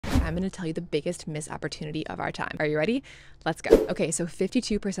I'm going to tell you the biggest missed opportunity of our time. Are you ready? Let's go. Okay, so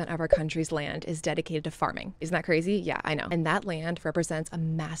 52% of our country's land is dedicated to farming. Isn't that crazy? Yeah, I know. And that land represents a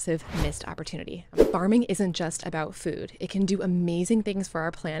massive missed opportunity. Farming isn't just about food. It can do amazing things for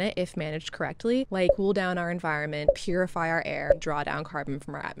our planet if managed correctly, like cool down our environment, purify our air, draw down carbon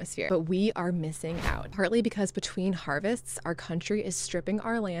from our atmosphere. But we are missing out, partly because between harvests, our country is stripping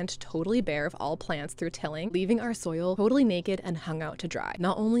our land totally bare of all plants through tilling, leaving our soil totally naked and hung out to dry.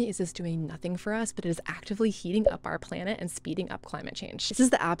 Not only is this doing nothing for us, but it is actively heating up our planet and speeding up climate change. This is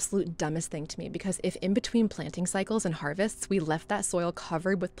the absolute dumbest thing to me, because if in between planting cycles and harvests, we left that soil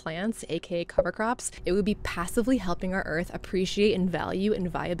covered with plants, aka cover crops, it would be passively helping our earth appreciate and value and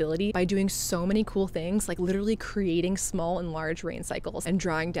viability by doing so many cool things, like literally creating small and large rain cycles and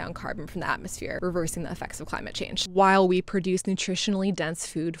drawing down carbon from the atmosphere, reversing the effects of climate change, while we produce nutritionally dense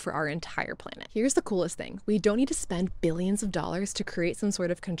food for our entire planet. Here's the coolest thing. We don't need to spend billions of dollars to create some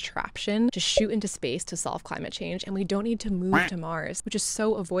sort of contraption to shoot into space to solve climate change, and we don't need to move to Mars, which is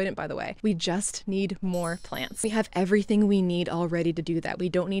so avoidant, by the way. We just need more plants. We have everything we need already to do that. We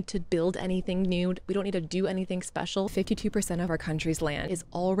don't need to build anything new. We don't need to do anything special. 52% of our country's land is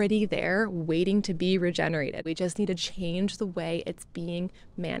already there, waiting to be regenerated. We just need to change the way it's being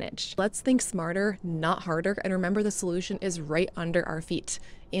managed. Let's think smarter, not harder, and remember the solution is right under our feet,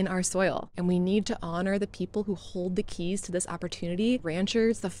 in our soil. And we need to honor the people who hold the keys to this opportunity: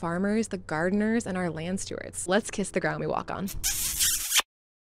 ranchers, the farmers, the gardeners, and our land stewards. Let's kiss the ground we walk on.